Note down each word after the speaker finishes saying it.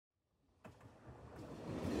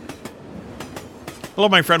Hello,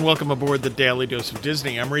 my friend. Welcome aboard the Daily Dose of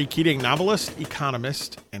Disney. I'm Ray Keating, novelist,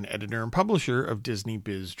 economist, and editor and publisher of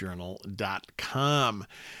DisneyBizJournal.com.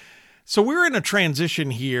 So we're in a transition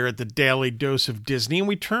here at the Daily Dose of Disney, and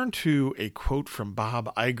we turn to a quote from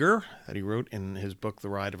Bob Iger that he wrote in his book, The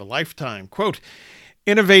Ride of a Lifetime. Quote,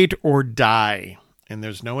 "Innovate or die, and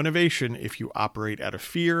there's no innovation if you operate out of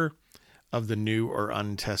fear of the new or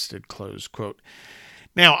untested," close quote.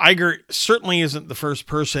 Now, Iger certainly isn't the first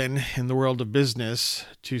person in the world of business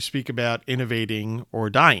to speak about innovating or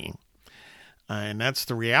dying. And that's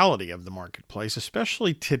the reality of the marketplace,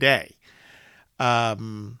 especially today.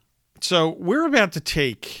 So we're about to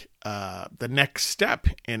take the next step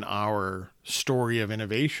in our story of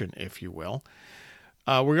innovation, if you will.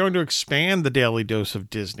 We're going to expand the Daily Dose of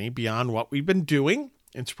Disney beyond what we've been doing,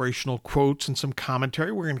 inspirational quotes and some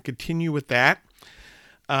commentary. We're going to continue with that.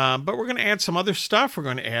 But we're going to add some other stuff. We're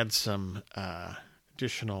going to add some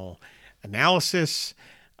additional analysis,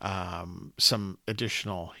 some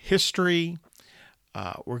additional history.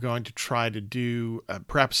 We're going to try to do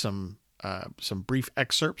perhaps some brief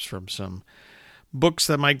excerpts from some books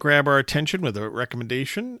that might grab our attention with a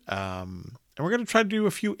recommendation. And we're going to try to do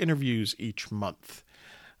a few interviews each month.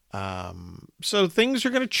 So things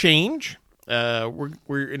are going to change.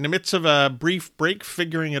 We're in the midst of a brief break,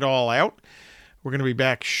 figuring it all out. We're going to be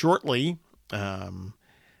back shortly. And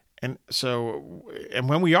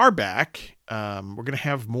when we are back, we're going to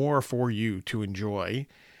have more for you to enjoy.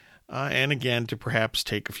 And again, to perhaps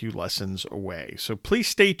take a few lessons away. So please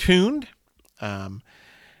stay tuned. And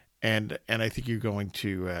I think you're going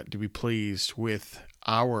to be pleased with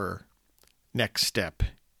our next step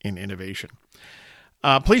in innovation.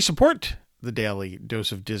 Please support the Daily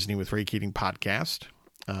Dose of Disney with Ray Keating podcast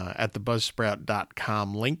at the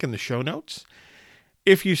buzzsprout.com link in the show notes.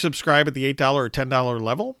 If you subscribe at the $8 or $10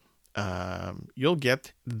 level, you'll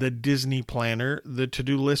get the Disney Planner, the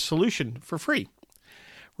to-do list solution for free.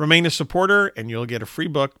 Remain a supporter, and you'll get a free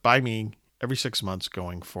book by me every 6 months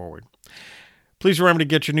going forward. Please remember to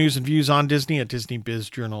get your news and views on Disney at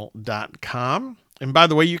DisneyBizJournal.com. And by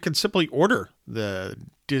the way, you can simply order the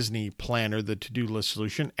Disney Planner, the to-do list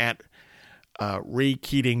solution, at Ray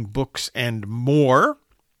Keating Books and More.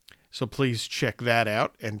 So please check that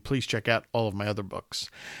out, and please check out all of my other books.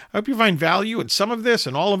 I hope you find value in some of this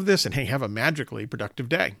and all of this, and hey, have a magically productive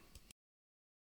day.